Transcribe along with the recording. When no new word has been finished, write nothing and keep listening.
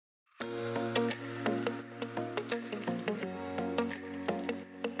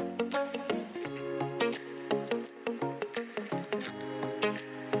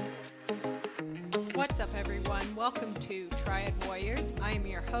welcome to Triad Warriors. I am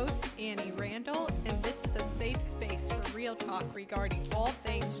your host, Annie Randall, and this is a safe space for real talk regarding all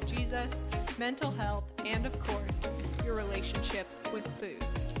things Jesus, mental health, and of course, your relationship with food.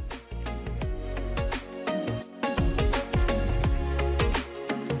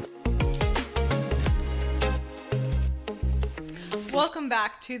 Welcome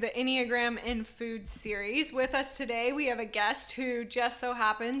back to the Enneagram and Food series. With us today, we have a guest who just so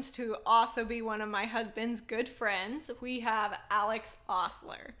happens to also be one of my husband's good friends. We have Alex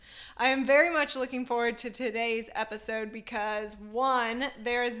Osler. I am very much looking forward to today's episode because, one,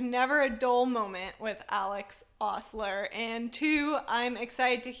 there is never a dull moment with Alex Osler, and two, I'm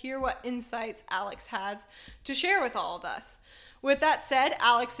excited to hear what insights Alex has to share with all of us. With that said,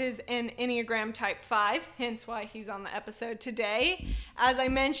 Alex is an Enneagram Type 5, hence why he's on the episode today. As I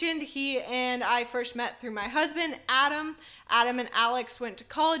mentioned, he and I first met through my husband, Adam. Adam and Alex went to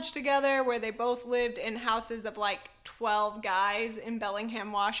college together where they both lived in houses of like 12 guys in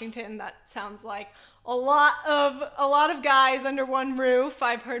Bellingham, Washington. That sounds like a lot of guys under one roof.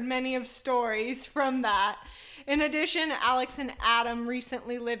 I've heard many of stories from that. In addition, Alex and Adam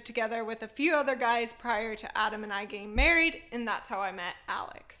recently lived together with a few other guys prior to Adam and I getting married, and that's how I met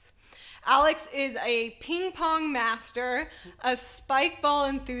Alex. Alex is a ping pong master, a spike ball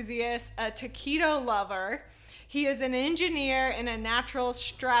enthusiast, a taquito lover. He is an engineer and a natural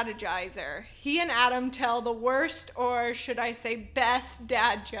strategizer. He and Adam tell the worst, or should I say best,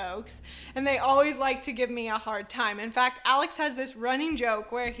 dad jokes, and they always like to give me a hard time. In fact, Alex has this running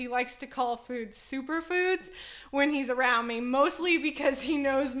joke where he likes to call food superfoods when he's around me, mostly because he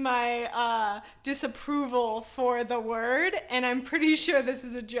knows my disapproval for the word, and I'm pretty sure this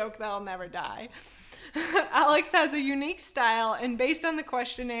is a joke that'll never die. Alex has a unique style, and based on the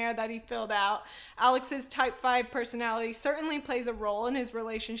questionnaire that he filled out, Alex's Type 5 personality certainly plays a role in his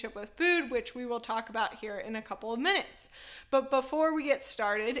relationship with food, which we will talk about here in a couple of minutes. But before we get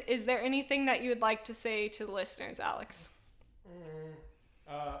started, is there anything that you would like to say to the listeners, Alex?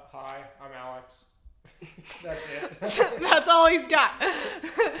 Hi, I'm Alex. That's it. That's all he's got.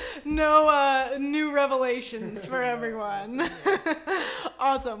 No new revelations for everyone.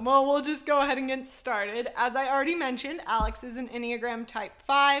 Awesome. Well, we'll just go ahead and get started. As I already mentioned, Alex is an Enneagram Type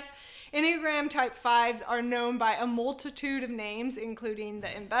 5. Enneagram Type 5s are known by a multitude of names, including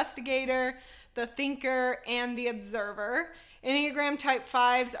the investigator, the thinker, and the observer. Enneagram Type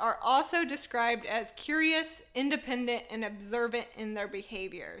 5s are also described as curious, independent, and observant in their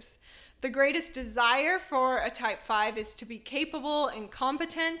behaviors. The greatest desire for a Type 5 is to be capable and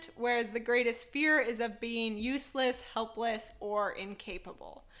competent, whereas the greatest fear is of being useless, helpless, or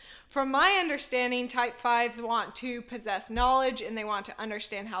incapable. From my understanding, Type 5s want to possess knowledge and they want to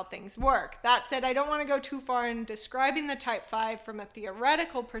understand how things work. That said, I don't want to go too far in describing the Type 5 from a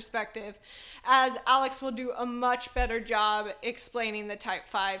theoretical perspective, as Alex will do a much better job explaining the Type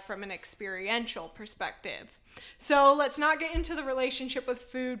 5 from an experiential perspective. So let's not get into the relationship with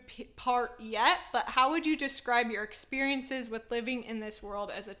food part yet, but how would you describe your experiences with living in this world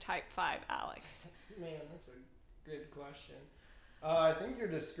as a Type 5, Alex? Man, that's a good question. I think your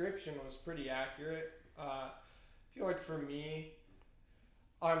description was pretty accurate. I feel like for me,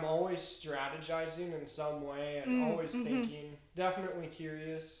 I'm always strategizing in some way and always thinking, definitely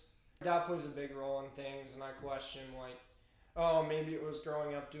curious. That plays a big role in things, and I question maybe it was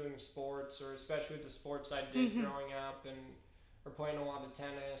growing up doing sports, or especially the sports I did growing up, and or playing a lot of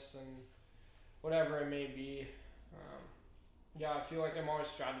tennis and whatever it may be. I feel like I'm always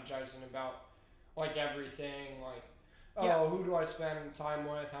strategizing about everything. Who do I spend time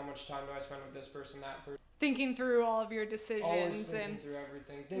with? How much time do I spend with this person, that person? Thinking through all of your decisions. Always thinking through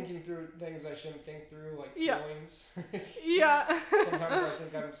everything. Thinking through things I shouldn't think through, like feelings. Sometimes I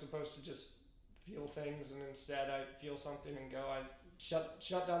think I'm supposed to just feel things, and instead I feel something and go, I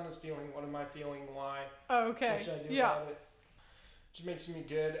shut down this feeling. What am I feeling? Why? Oh, okay. What should I do about it? Which makes me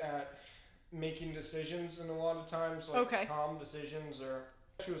good at making decisions, and a lot of times calm decisions, or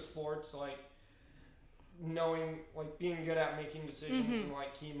especially with sports, knowing, being good at making decisions in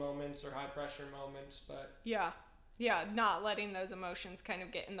key moments or high pressure moments. But not letting those emotions kind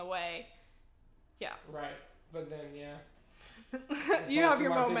of get in the way. Right. But then you have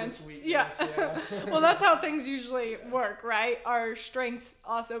your moments. Well, that's how things usually work, right? Our strengths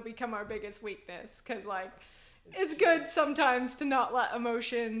also become our biggest weakness, because it's good sometimes to not let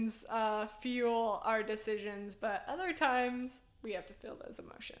emotions fuel our decisions, but other times we have to feel those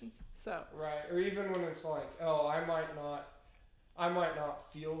emotions. So right. Or even when it's I might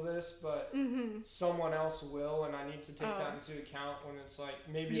not feel this, but someone else will, and I need to take that into account when it's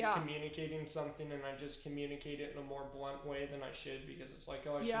maybe it's communicating something and I just communicate it in a more blunt way than I should, because it's I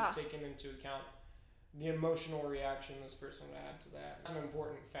should have taken into account the emotional reaction this person would add to that. It's an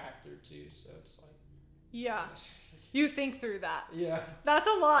important factor too, so it's like. Yeah. You think through that. Yeah. That's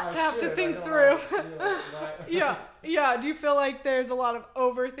a lot to have to think I through. Yeah. Yeah. Do you feel like there's a lot of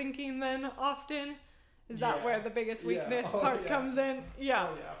overthinking then often? Is that Yeah. where the biggest weakness Yeah. part comes in? Yeah.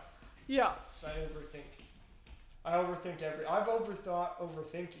 Oh, yeah. Yeah. So I overthink I've overthought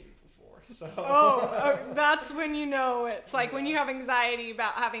overthinking before, so. That's when you know it's like when you have anxiety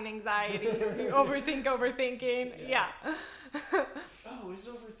about having anxiety. You overthinking. Yeah. Oh, is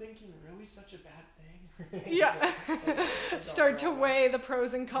overthinking really such a bad thing? Yeah. Start to weigh the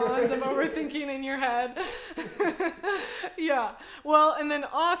pros and cons of overthinking in your head. Yeah. Well, and then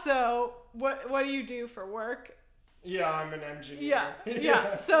also, what do you do for work? Yeah, I'm an engineer.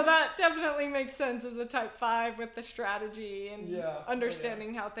 Yeah. So that definitely makes sense as a type 5 with the strategy and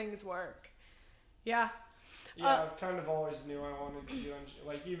understanding how things work. Yeah. Yeah, I've kind of always knew I wanted to do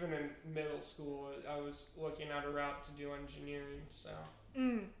like even in middle school, I was looking at a route to do engineering, so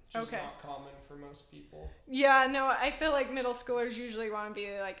it's just not common for most people. Yeah, no, I feel like middle schoolers usually want to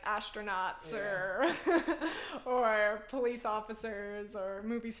be like astronauts or police officers or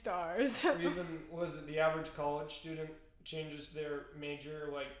movie stars. Or even, was it the average college student changes their major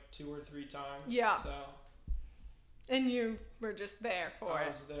like 2 or 3 times? Yeah. So. And you were just there for it. I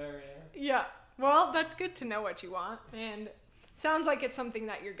was there, yeah. Yeah. Well, that's good to know what you want, and sounds like it's something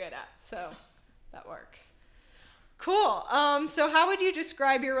that you're good at, so that works. Cool. So how would you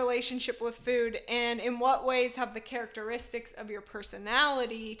describe your relationship with food, and in what ways have the characteristics of your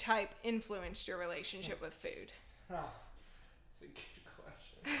personality type influenced your relationship with food? That's a good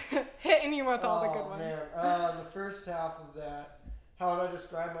question. Hitting you with all the good ones. Man. The first half of that, how would I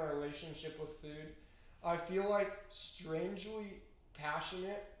describe my relationship with food? I feel like strangely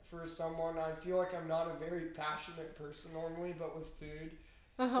passionate for someone. I feel like I'm not a very passionate person normally, but with food.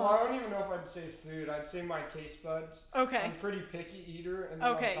 Well, I don't even know if I'd say food. I'd say my taste buds. Okay. I'm a pretty picky eater, and then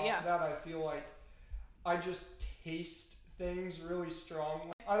on top of that, I feel like I just taste things really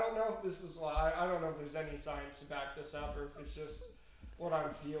strongly. I don't know if this is I don't know if there's any science to back this up, or if it's just what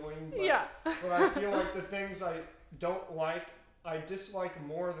I'm feeling. But I feel like the things I don't like, I dislike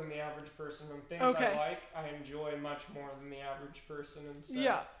more than the average person, and things I like, I enjoy much more than the average person. And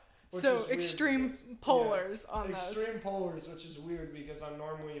so, so extreme polars on those. Extreme polars, which is weird because I'm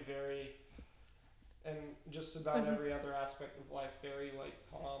normally and just about every other aspect of life, very like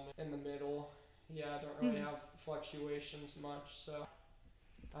calm in the middle. Yeah, I don't really have fluctuations much. So,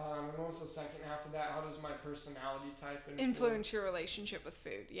 and what was the second half of that? How does my personality type influence your relationship with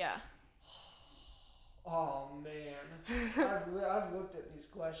food? Yeah. Oh man, I've looked at these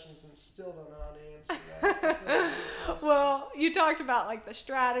questions and still don't know how to answer that. Well, you talked about like the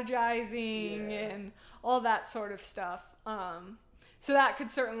strategizing and all that sort of stuff. So that could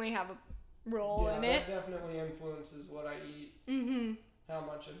certainly have a role in it. Yeah, that definitely influences what I eat. Mm-hmm. How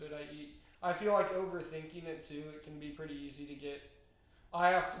much of it I eat. I feel like overthinking it too. It can be pretty easy to get. I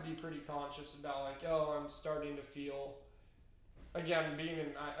have to be pretty conscious about like, I'm starting to feel.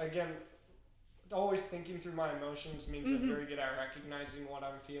 Always thinking through my emotions means I'm very good at recognizing what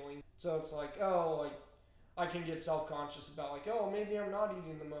I'm feeling. So it's like, I can get self-conscious about like, maybe I'm not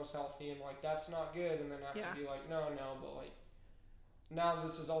eating the most healthy, and like that's not good, and then have to be like, no, but like now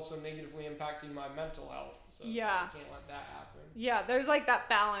this is also negatively impacting my mental health. So it's like, I can't let that happen. Yeah, there's like that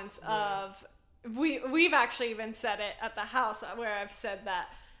balance of we've actually even said it at the house where I've said that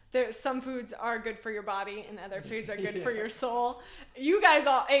some foods are good for your body and other foods are good for your soul. You guys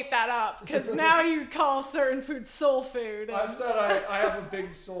all ate that up because now you call certain foods soul food. I said I have a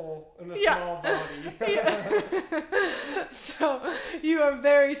big soul and a small body. So you are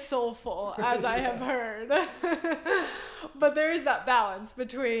very soulful, as I have heard. But there is that balance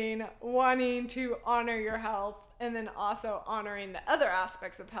between wanting to honor your health and then also honoring the other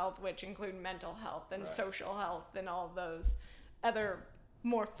aspects of health, which include mental health and social health and all those other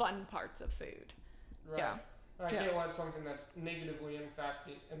more fun parts of food. Right. Yeah. I can't let something that's negatively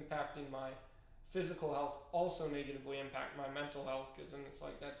impacting my physical health also negatively impact my mental health, because then it's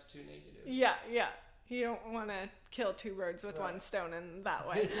like that's too negative. Yeah. You don't want to kill two birds with one stone in that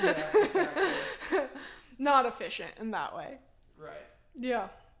way. Exactly. Not efficient in that way. Right. Yeah.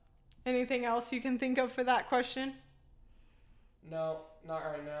 Anything else you can think of for that question? No, not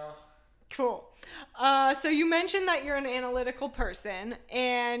right now. Cool. So you mentioned that you're an analytical person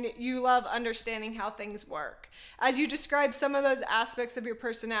and you love understanding how things work. As you described, some of those aspects of your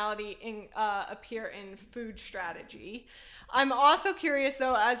personality appear in food strategy. I'm also curious,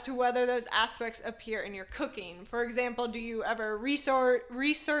 though, as to whether those aspects appear in your cooking. For example, do you ever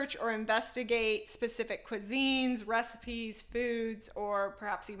research or investigate specific cuisines, recipes, foods, or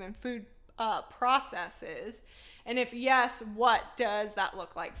perhaps even food process is? And if yes, what does that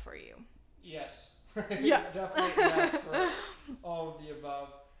look like for you? Yes. Yes. Definitely yes for all of the above.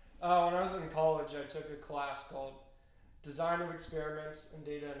 When I was in college, I took a class called Design of Experiments and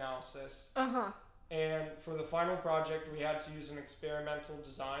Data Analysis. Uh-huh. And for the final project, we had to use an experimental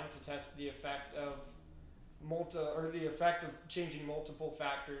design to test the effect of changing multiple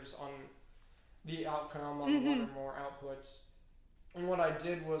factors on the outcome on one or more outputs. And what I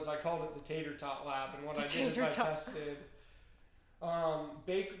did was I called it the Tater Tot Lab. And what I did is I tested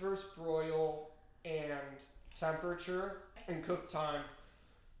bake versus broil and temperature and cook time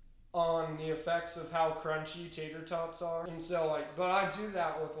on the effects of how crunchy tater tots are. And so but I do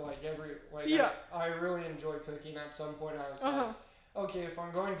that with I really enjoy cooking. At some point I was like, okay, if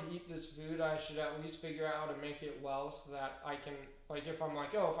I'm going to eat this food, I should at least figure out how to make it well so that I can, if I'm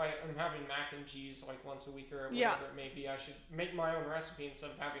I'm having mac and cheese once a week or whatever it may be, I should make my own recipe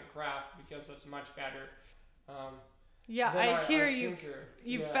instead of having Kraft because that's much better. I hear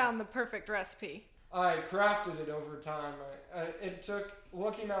you've found the perfect recipe. I crafted it over time. It took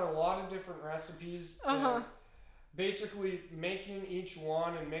looking at a lot of different recipes and basically making each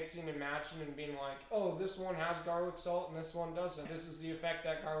one and mixing and matching and being like, oh, this one has garlic salt and this one doesn't. This is the effect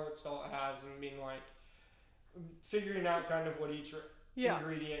that garlic salt has, and being figuring out kind of what each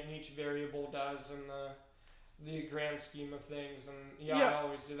ingredient and each variable does in the grand scheme of things. And I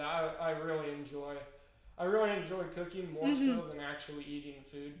always do that. I really enjoy cooking more so than actually eating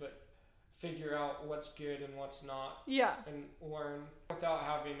food, but figure out what's good and what's not. Yeah. And learn without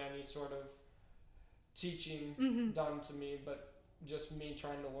having any sort of teaching done to me, but just me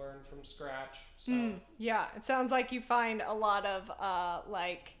trying to learn from scratch. So it sounds like you find a lot of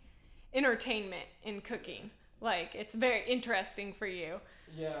entertainment in cooking. It's very interesting for you.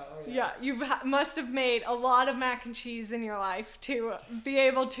 Yeah, you must have made a lot of mac and cheese in your life to be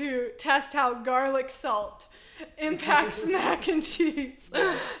able to test how garlic salt impacts mac and cheese.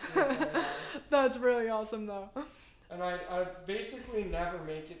 That's really awesome, though. And I basically never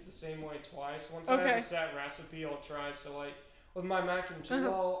make it the same way twice. Once I have a set recipe, I'll try. So with my mac and cheese,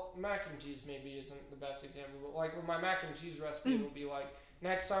 mac and cheese maybe isn't the best example, but with my mac and cheese recipe, it'll be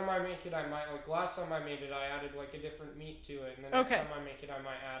next time I make it, I might last time I made it, I added a different meat to it, and then next time I make it, I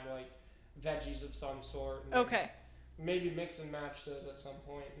might add veggies of some sort. And maybe mix and match those at some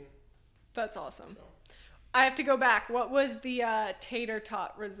point. That's awesome. So. I have to go back. What was the tater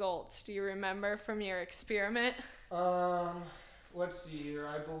tot results? Do you remember from your experiment? Let's see here.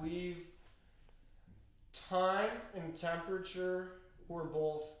 I believe time and temperature were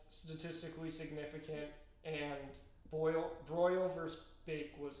both statistically significant, and broil versus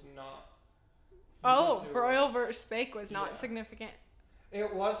bake was not. Broil versus bake was not significant.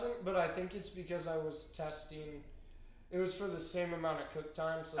 It wasn't, but I think it's because I was testing. It was for the same amount of cook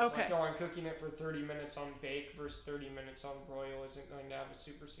time, so it's I'm cooking it for 30 minutes on bake versus 30 minutes on broil isn't going to have a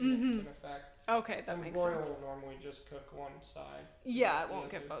super significant effect. Okay, that makes sense. Broil will normally just cook one side. Yeah, it won't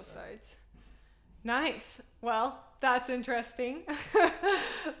get both sides. Nice. Well, that's interesting.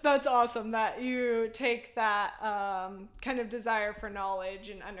 That's awesome that you take that kind of desire for knowledge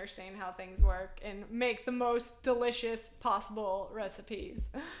and understand how things work and make the most delicious possible recipes.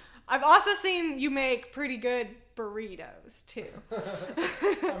 I've also seen you make pretty good burritos too.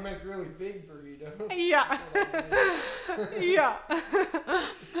 I make really big burritos. Yeah. Yeah.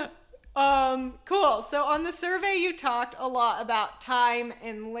 Cool. So on the survey, you talked a lot about time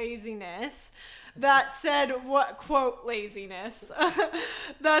and laziness. That said, laziness.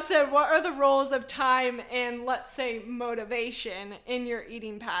 That said, what are the roles of time and, let's say, motivation in your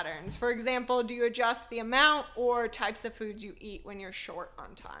eating patterns? For example, do you adjust the amount or types of foods you eat when you're short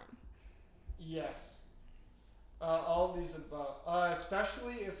on time? Yes. All of these above.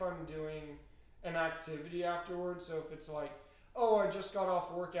 Especially if I'm doing an activity afterwards. So if it's I just got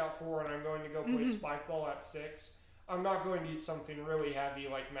off work at 4 and I'm going to go play spike ball at 6. I'm not going to eat something really heavy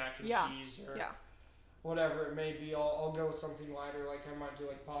like mac and cheese or whatever it may be. I'll go with something lighter, I might do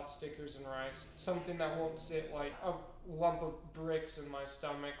pot stickers and rice. Something that won't sit like a lump of bricks in my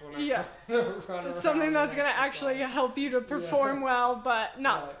stomach when I run around. Something that's going to actually help you to perform well, but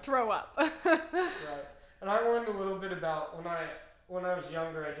not throw up. Right. And I learned a little bit about when I was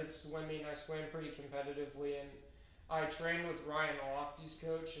younger, I did swimming. I swam pretty competitively, and I trained with Ryan Olofty's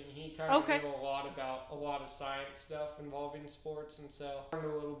coach, and he kind of knew a lot about a lot of science stuff involving sports, and so I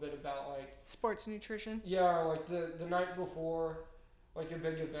learned a little bit about sports nutrition. Yeah, or the night before, a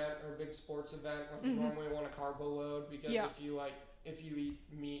big event or a big sports event, you normally want a carbo load because if you eat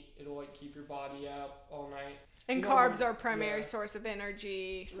meat, it'll keep your body up all night. And you know, carbs are primary yeah. source of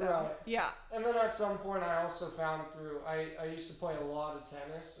energy. So, Right. yeah. And then at some point, I also found I used to play a lot of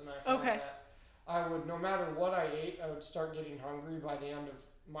tennis, and I found that I would, no matter what I ate, I would start getting hungry by the end of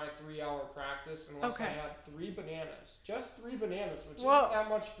my 3-hour practice unless I had 3 bananas. Just 3 bananas, which isn't that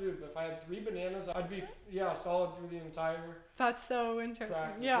much food. But if I had 3 bananas, I'd be, solid through the entire That's so interesting.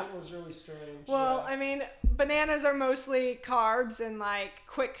 practice. Yeah. It was really strange. Well, yeah. I mean, bananas are mostly carbs and like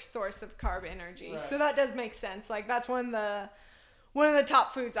quick source of carb energy. Right. So that does make sense. Like that's one of the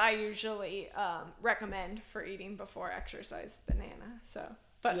top foods I usually recommend for eating before exercise, banana. So,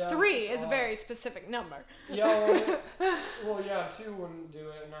 but 3 is a very specific number. Yeah, well, 2 wouldn't do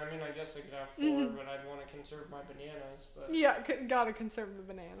it, and I mean, I guess I could have 4, but I'd want to conserve my bananas. But yeah, gotta conserve the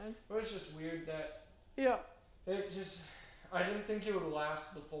bananas. it was just weird that I didn't think it would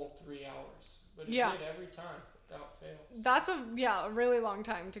last the full 3 hours, but it did every time without fail. That's a really long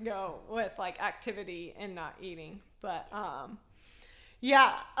time to go with like activity and not eating. But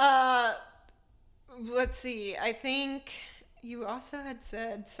let's see. I think you also had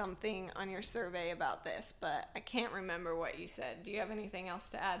said something on your survey about this, but I can't remember what you said. Do you have anything else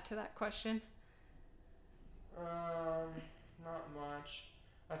to add to that question? Not much.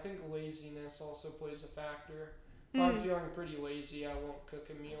 I think laziness also plays a factor. If I'm feeling pretty lazy, I won't cook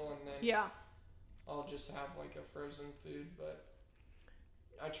a meal, and then I'll just have like a frozen food, but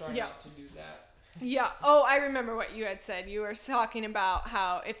I try not to do that. Yeah. Oh, I remember what you had said. You were talking about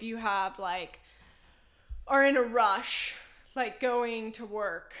how if you have like, are in a rush, like going to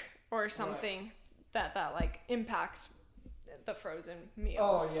work or something, that like impacts the frozen meals.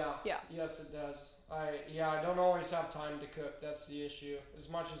 Oh yeah. Yeah. Yes, it does. I don't always have time to cook. That's the issue. As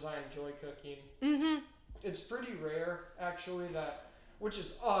much as I enjoy cooking, it's pretty rare actually which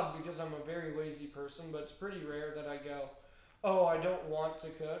is odd because I'm a very lazy person, but it's pretty rare that I go, oh, I don't want to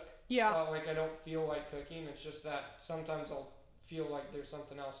cook. Yeah. Like I don't feel like cooking. It's just that sometimes I'll feel like there's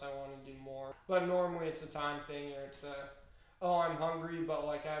something else I want to do more. But normally it's a time thing, or it's I'm hungry, but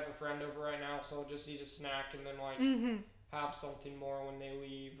like I have a friend over right now, so I'll just eat a snack and then like have something more when they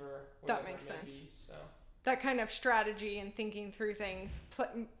leave or whatever. That makes sense. So. That kind of strategy and thinking through things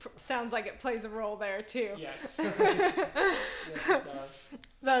sounds like it plays a role there too. Yes. Yes, it does.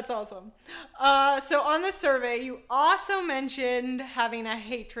 That's awesome. So on the survey, you also mentioned having a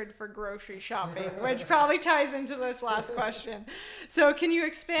hatred for grocery shopping, which probably ties into this last question. So can you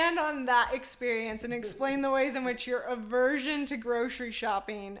expand on that experience and explain the ways in which your aversion to grocery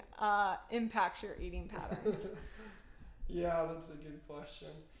shopping impacts your eating patterns? Yeah, that's a good question.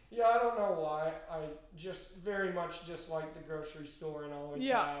 Yeah, I don't know why. I just very much dislike the grocery store and always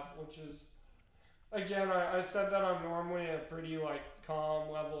have, which is, again, I said that I'm normally a pretty, like, calm,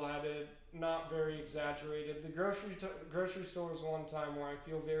 level-headed, not very exaggerated. The grocery store is one time where I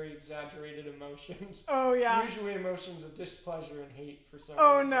feel very exaggerated emotions. Oh, yeah. Usually emotions of displeasure and hate for some reason.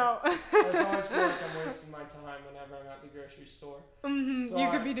 Oh, no. I always feel like I'm wasting my time whenever I'm at the grocery store. So you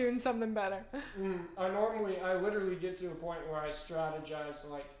could be doing something better. I literally get to a point where I strategize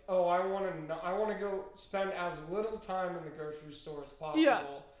like, oh, I want to go spend as little time in the grocery store as possible. Yeah.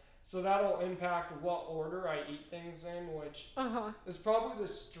 So that'll impact what order I eat things in, which is probably the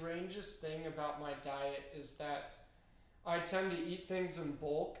strangest thing about my diet is that I tend to eat things in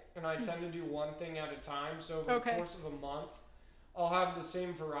bulk, and I tend to do one thing at a time. So over the course of a month, I'll have the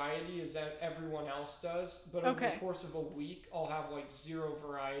same variety as everyone else does, but over the course of a week, I'll have like 0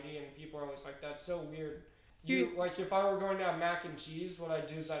 variety, and people are always like, that's so weird. Like if I were going to have mac and cheese, what I'd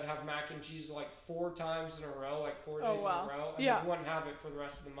do is I'd have mac and cheese like 4 times in a row, like 4 days in a row, and I wouldn't have it for the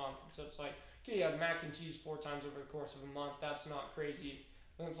rest of the month. And so it's like, okay, you have mac and cheese 4 times over the course of a month. That's not crazy.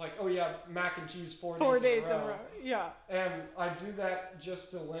 And it's like, oh yeah, mac and cheese 4 days in a row. Yeah. And I do that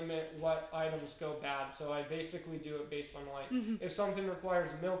just to limit what items go bad. So I basically do it based on like, if something requires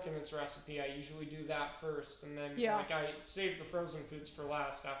milk in its recipe, I usually do that first. And then like I save the frozen foods for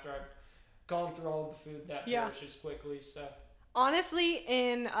last after I've gone through all of the food that perishes quickly. So honestly,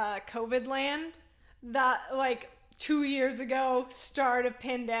 in COVID land, that like 2 years ago, start of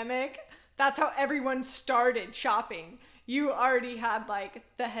pandemic, that's how everyone started shopping. You already had like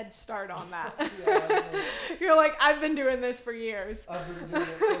the head start on that. You're like, I've been doing this for years. I've been doing it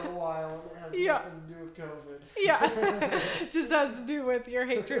for a while, and it has nothing to do with COVID. Yeah, just has to do with your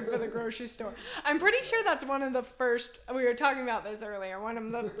hatred for the grocery store. I'm pretty sure that's one of the first, we were talking about this earlier, one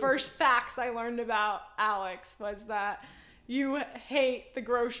of the first facts I learned about Alex was that you hate the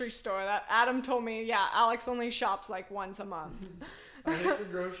grocery store. That Adam told me, Alex only shops like once a month. I hate the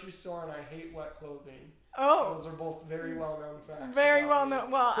grocery store and I hate wet clothing. Oh. Those are both very well-known facts. Very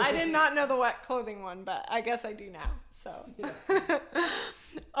well-known. Well, I did not know the wet clothing one, but I guess I do now. So.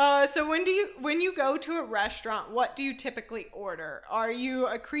 So when you go to a restaurant, what do you typically order? Are you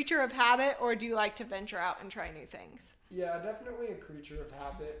a creature of habit, or do you like to venture out and try new things? Yeah, definitely a creature of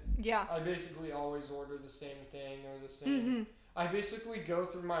habit. Yeah. I basically always order the same thing or the same. I basically go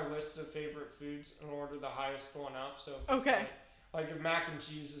through my list of favorite foods and order the highest one up. So if it's like if mac and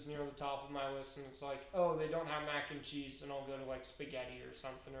cheese is near the top of my list and it's like, oh, they don't have mac and cheese, and I'll go to like spaghetti or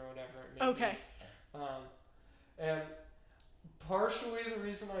something or whatever it may be. And partially the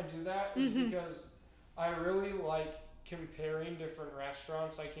reason I do that is because I really like comparing different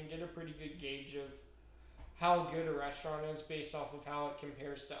restaurants. I can get a pretty good gauge of how good a restaurant is based off of how it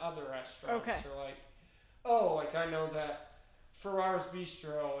compares to other restaurants. Okay. Or like, oh, like I know that Ferrara's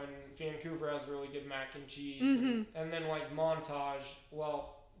Bistro in Vancouver has really good mac and cheese. And then like Montage,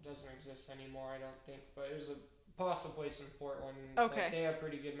 well, doesn't exist anymore, I don't think, but it was a pasta place in Portland. It's like they have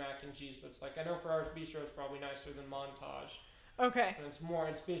pretty good mac and cheese, but it's like I know Ferrara's Bistro is probably nicer than Montage. Okay. And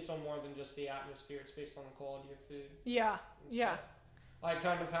it's based on more than just the atmosphere. It's based on the quality of food. Yeah. And so I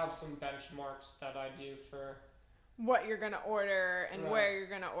kind of have some benchmarks that I do for what you're going to order and where you're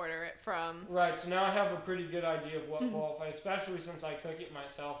going to order it from. Right. So now I have a pretty good idea of what qualifies, especially since I cook it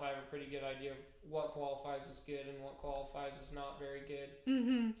myself. I have a pretty good idea of what qualifies as good and what qualifies as not very good.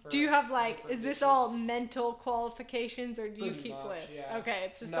 Do you have is this all mental qualifications, or do you keep lists? Yeah. Okay,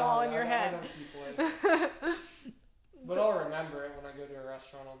 it's just all in your head. I don't keep lists. But I'll remember it when I go to a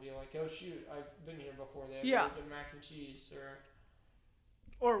restaurant. I'll be like, oh shoot, I've been here before. They have really good mac and cheese,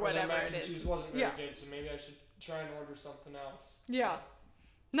 or whatever mac it and is. Cheese wasn't very good, so maybe I should try and order something else. Yeah,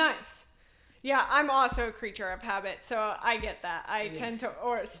 nice. Yeah, I'm also a creature of habit, so I get that. I tend to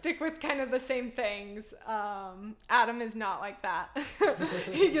stick with kind of the same things. Adam is not like that.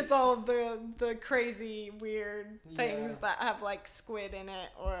 He gets all of the crazy, weird things that have like squid in it,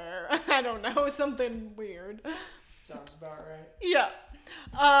 or I don't know, something weird. Sounds about right. Yeah.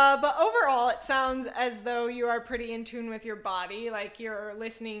 But overall, it sounds as though you are pretty in tune with your body. Like you're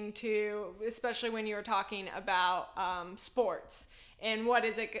listening to, especially when you're talking about sports and what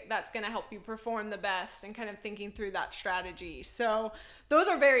is it that's going to help you perform the best, and kind of thinking through that strategy. So those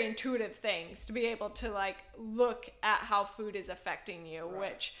are very intuitive things to be able to like look at how food is affecting you,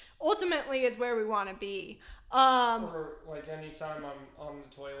 which ultimately is where we want to be. Or like anytime I'm on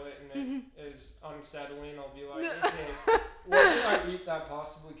the toilet and it is unsettling, I'll be like, okay, what did I eat that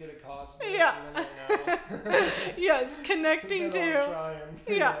possibly could have caused this? Yeah. And then I know. Yes, connecting to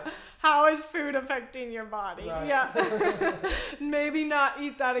how is food affecting your body? Right. Yeah. Maybe not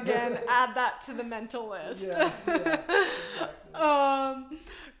eat that again. Add that to the mental list. Yeah, exactly.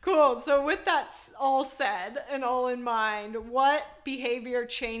 Cool. So with that all said and all in mind, what behavior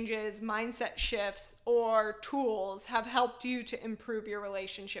changes, mindset shifts, or tools have helped you to improve your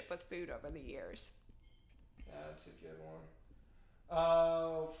relationship with food over the years? Yeah, that's a good one.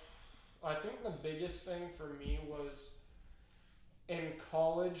 I think the biggest thing for me was in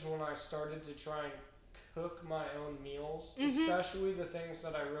college when I started to try and cook my own meals, especially the things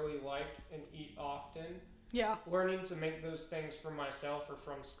that I really like and eat often. Yeah. Learning to make those things for myself or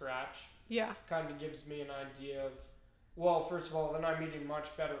from scratch. Yeah. Kind of gives me an idea of, well, first of all, then I'm eating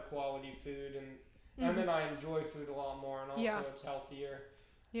much better quality food, and then I enjoy food a lot more, and also it's healthier.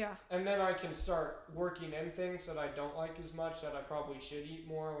 Yeah. And then I can start working in things that I don't like as much that I probably should eat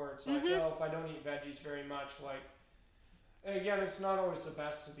more, where it's like, oh, if I don't eat veggies very much, like, again, it's not always the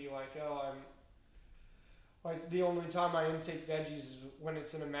best to be like, oh, like, the only time I intake veggies is when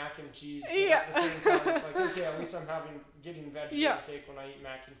it's in a mac and cheese. But at the same time, it's like, okay, at least I'm getting veggie intake when I eat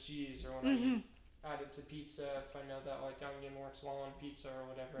mac and cheese, or when I add it to pizza, if I know that, like, onion works well on pizza or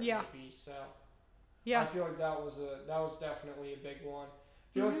whatever it may be. So I feel like that was definitely a big one.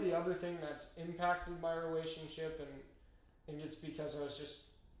 I feel like the other thing that's impacted my relationship, and it's because I was just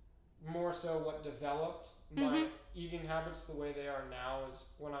more so what developed my eating habits the way they are now, is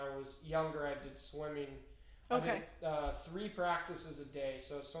when I was younger, I did swimming. Okay. I did 3 practices a day,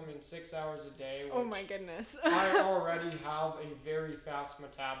 so swimming 6 hours a day. Oh my goodness. I already have a very fast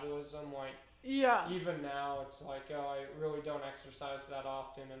metabolism. Like, even now, it's like, oh, I really don't exercise that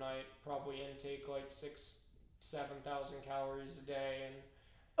often, and I probably intake like 7,000 calories a day, and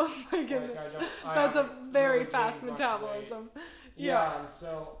oh my goodness, that's a very fast metabolism. Yeah, and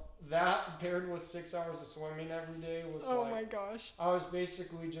so that paired with 6 hours of swimming every day was my gosh. I was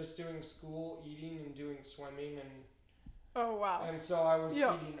basically just doing school, eating, and doing swimming, and oh wow. And so I was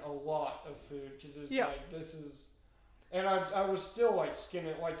eating a lot of food, because it was like, this is, and I was still like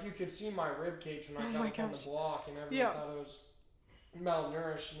skinning, like you could see my rib cage when I got up on the block, and everyone thought I was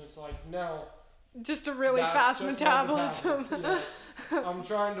malnourished, and it's like, no, Just a really That's fast just my metabolism. Yeah. I'm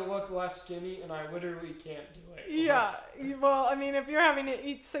trying to look less skinny, and I literally can't do it. Yeah. Well, I mean, if you're having to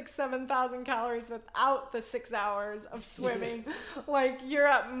eat 7,000 calories without the 6 hours of swimming, like you're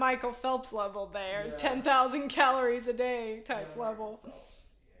at Michael Phelps level there, Yeah. 10,000 calories a day type Yeah, level.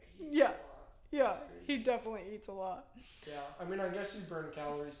 Yeah. Yeah, he definitely eats a lot. Yeah. I mean, I guess you burn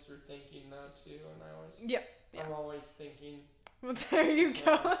calories through thinking though too, and Yeah. I'm always thinking. Well, there you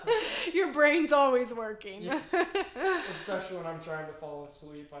go. Your brain's always working. Yeah. Especially when I'm trying to fall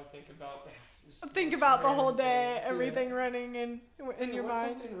asleep, I think about. Think about the whole random day, things, everything running in your what's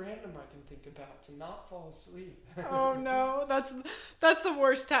mind. something random I can think about to not fall asleep? Oh no, that's the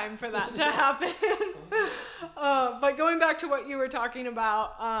worst time for that to happen. But going back to what you were talking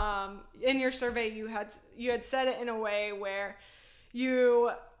about, in your survey, you had said it in a way where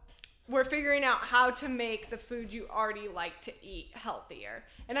you were figuring out how to make the food you already like to eat healthier.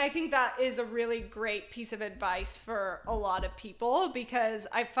 And I think that is a really great piece of advice for a lot of people, because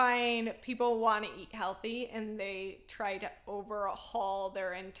I find people want to eat healthy and they try to overhaul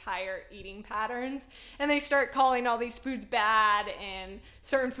their entire eating patterns, and they start calling all these foods bad and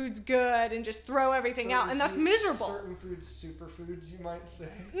certain foods good and just throw everything out, and that's miserable. Certain foods superfoods, you might say.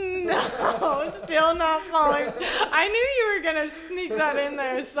 No, still not falling. I knew you were going to sneak that in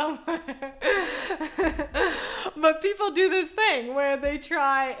there somewhere. But people do this thing where they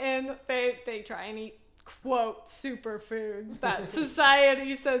try and eat, quote, superfoods that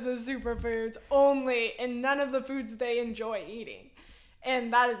society says is superfoods only, and none of the foods they enjoy eating.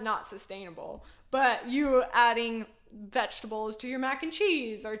 And that is not sustainable. But you adding vegetables to your mac and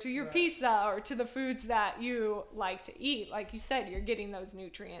cheese or to your pizza or to the foods that you like to eat, like you said, you're getting those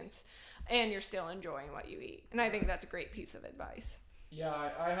nutrients and you're still enjoying what you eat. And I think that's a great piece of advice. Yeah,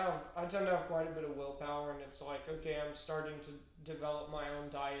 I tend to have quite a bit of willpower, and it's like, okay, I'm starting to develop my own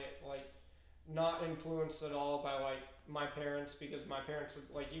diet, like not influenced at all by like my parents, because my parents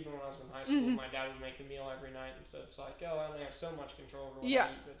would, like, even when I was in high school, my dad would make a meal every night, and so it's like, oh, I only have so much control over what I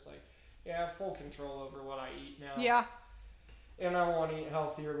eat, but it's like, yeah, I have full control over what I eat now. Yeah. And I want to eat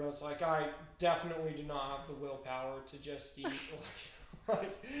healthier, but it's like, I definitely do not have the willpower to just eat,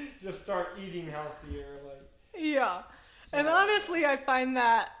 like just start eating healthier, like. Yeah. So. And honestly, I find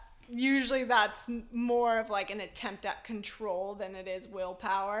that usually that's more of like an attempt at control than it is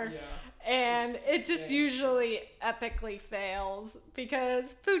willpower. Yeah. And it just usually epically fails,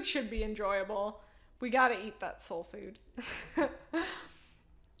 because food should be enjoyable. We gotta eat that soul food.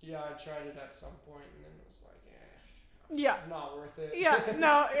 Yeah, I tried it at some point, and then it was like, yeah, it's not worth it. Yeah,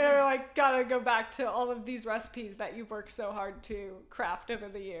 no, you're like, gotta go back to all of these recipes that you've worked so hard to craft over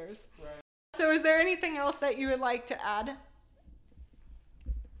the years. Right. So is there anything else that you would like to add?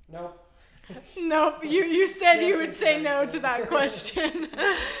 Nope. Nope. You said you would say no to that question.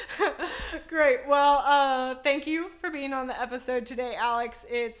 Great. Well, thank you for being on the episode today, Alex.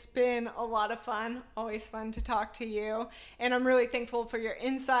 It's been a lot of fun. Always fun to talk to you. And I'm really thankful for your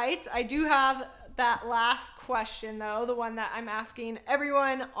insights. I do have that last question, though, the one that I'm asking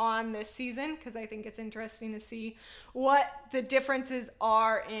everyone on this season, because I think it's interesting to see what the differences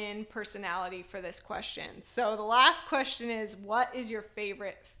are in personality for this question. So the last question is, what is your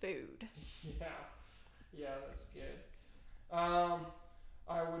favorite food? Yeah, that's good.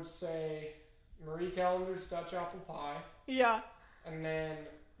 I would say Marie Callender's Dutch apple pie. Yeah. And then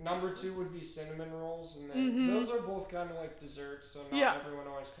number 2 would be cinnamon rolls, and then those are both kind of like desserts, so not everyone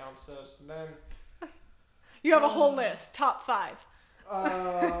always counts those. And then you have a whole list, top 5.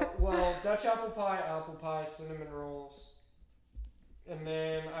 Well, Dutch apple pie, cinnamon rolls, and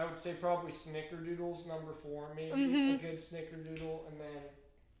then I would say probably snickerdoodles, number 4, maybe a good snickerdoodle, and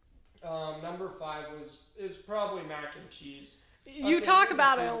then number 5 is probably mac and cheese. You talk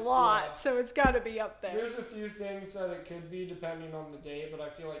about it a lot, so it's got to be up there. There's a few things that it could be depending on the day, but I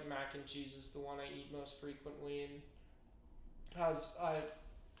feel like mac and cheese is the one I eat most frequently and I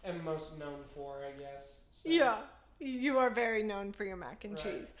am most known for, I guess. So. Yeah, you are very known for your mac and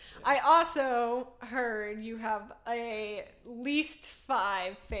cheese. Yeah. I also heard you have a least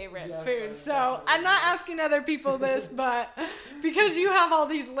 5 favorite foods. So I'm not asking other people this, but because you have all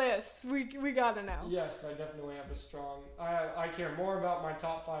these lists, we gotta know. Yes, I definitely have a strong. I care more about my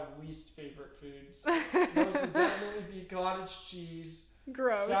top 5 least favorite foods. Those would definitely be cottage cheese,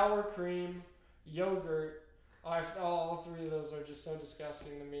 gross, sour cream, yogurt. All 3 of those are just so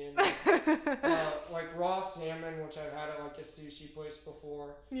disgusting to me. And, like raw salmon, which I've had at like a sushi place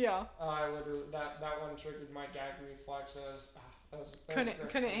before. Yeah. I literally that one triggered my gag reflex. That was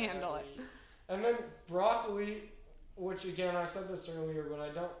couldn't handle it. And then broccoli, which again I said this earlier, but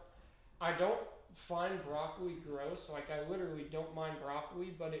I don't find broccoli gross. Like, I literally don't mind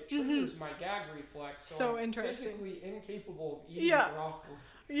broccoli, but it triggers my gag reflex. So I'm interesting. physically incapable of eating broccoli.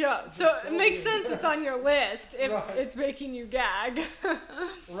 Yeah, so it makes sense it's on your list if Right. it's making you gag.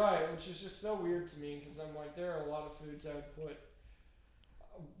 Right, which is just so weird to me because I'm like, there are a lot of foods I would put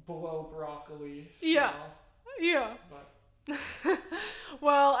below broccoli. Yeah. Yeah. But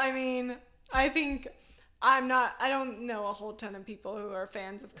Well, I mean, I think I don't know a whole ton of people who are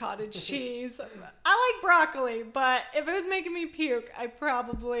fans of cottage cheese. I like broccoli, but if it was making me puke, I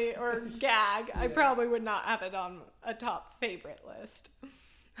probably would not have it on a top favorite list.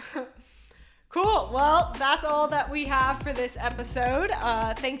 Cool. Well, that's all that we have for this episode.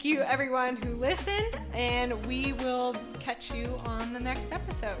 Thank you everyone who listened, and we will catch you on the next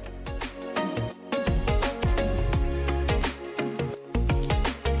episode.